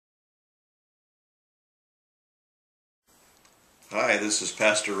Hi, this is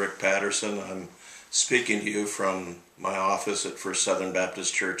Pastor Rick Patterson. I'm speaking to you from my office at First Southern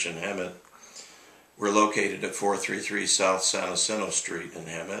Baptist Church in Hemet. We're located at 433 South San Jacinto Street in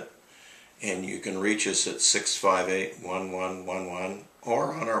Hemet, and you can reach us at 658-1111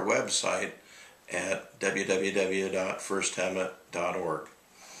 or on our website at www.firsthemet.org.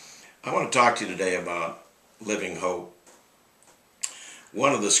 I want to talk to you today about living hope.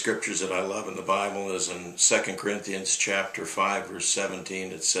 One of the scriptures that I love in the Bible is in 2 Corinthians chapter 5, verse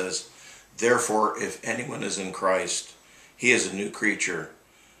 17. It says, "Therefore, if anyone is in Christ, he is a new creature.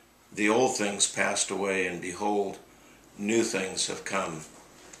 The old things passed away, and behold, new things have come."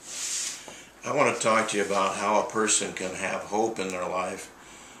 I want to talk to you about how a person can have hope in their life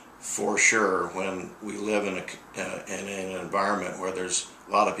for sure when we live in an environment where there's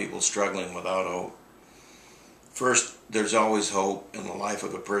a lot of people struggling without hope. First, there's always hope in the life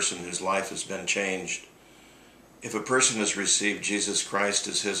of a person whose life has been changed. If a person has received Jesus Christ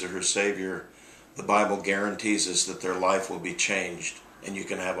as his or her Savior, the Bible guarantees us that their life will be changed and you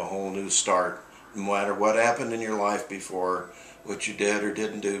can have a whole new start. No matter what happened in your life before, what you did or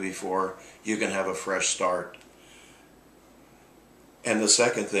didn't do before, you can have a fresh start. And the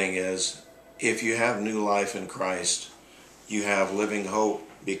second thing is, if you have new life in Christ, you have living hope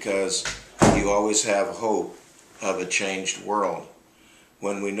because you always have hope of a changed world.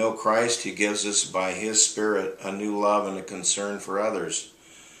 When we know Christ, he gives us by his Spirit a new love and a concern for others.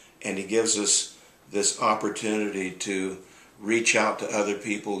 And he gives us this opportunity to reach out to other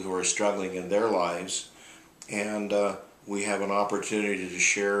people who are struggling in their lives. And we have an opportunity to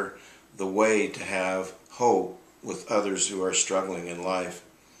share the way to have hope with others who are struggling in life.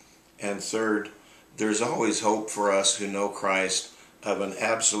 And third, there's always hope for us who know Christ of an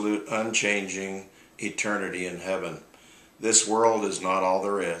absolute unchanging eternity in heaven. This world is not all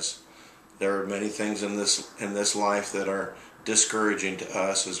there is. There are many things in this life that are discouraging to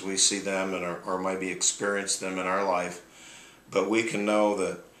us as we see them or maybe experience them in our life. But we can know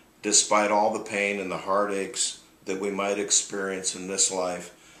that despite all the pain and the heartaches that we might experience in this life,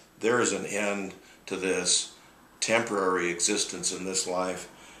 there is an end to this temporary existence in this life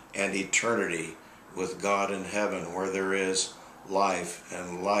and eternity with God in heaven, where there is life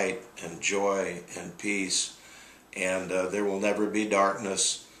and light and joy and peace, and there will never be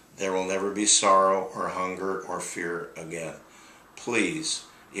darkness, there will never be sorrow or hunger or fear again. Please,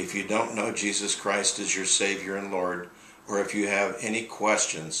 if you don't know Jesus Christ as your Savior and Lord, or if you have any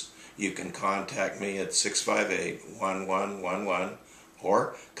questions, you can contact me at 658-1111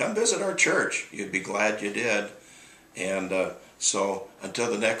 or come visit our church. You'd be glad you did. And so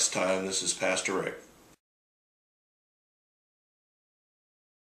until the next time, this is Pastor Rick.